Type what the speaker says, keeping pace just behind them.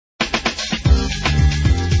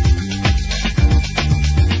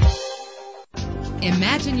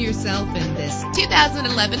Imagine yourself in this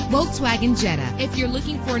 2011 Volkswagen Jetta. If you're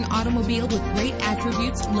looking for an automobile with great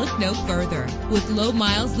attributes, look no further. With low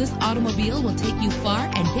miles, this automobile will take you far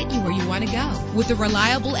and get you where you want to go. With a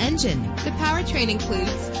reliable engine, the powertrain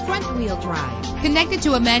includes front-wheel drive, connected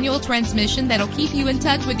to a manual transmission that'll keep you in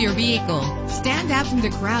touch with your vehicle. Stand out from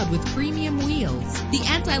the crowd with premium wheels. The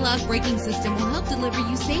anti-lock braking system will help deliver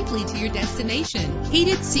you safely to your destination.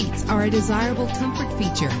 Heated seats are a desirable comfort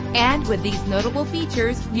feature. And with these notable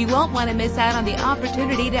features, you won't want to miss out on the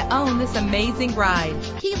opportunity to own this amazing ride.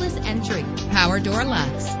 Keyless entry, power door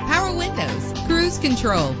locks, power windows, cruise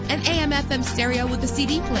control, an AM/FM stereo with a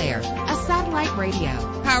CD player, a satellite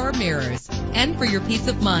radio, power mirrors. And for your peace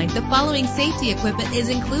of mind, the following safety equipment is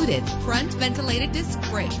included: front ventilated disc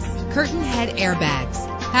brakes, curtain head airbags,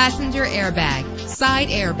 passenger airbag, side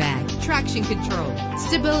airbag, traction control,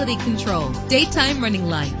 stability control, daytime running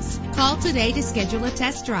lights. Call today to schedule a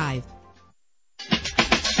test drive.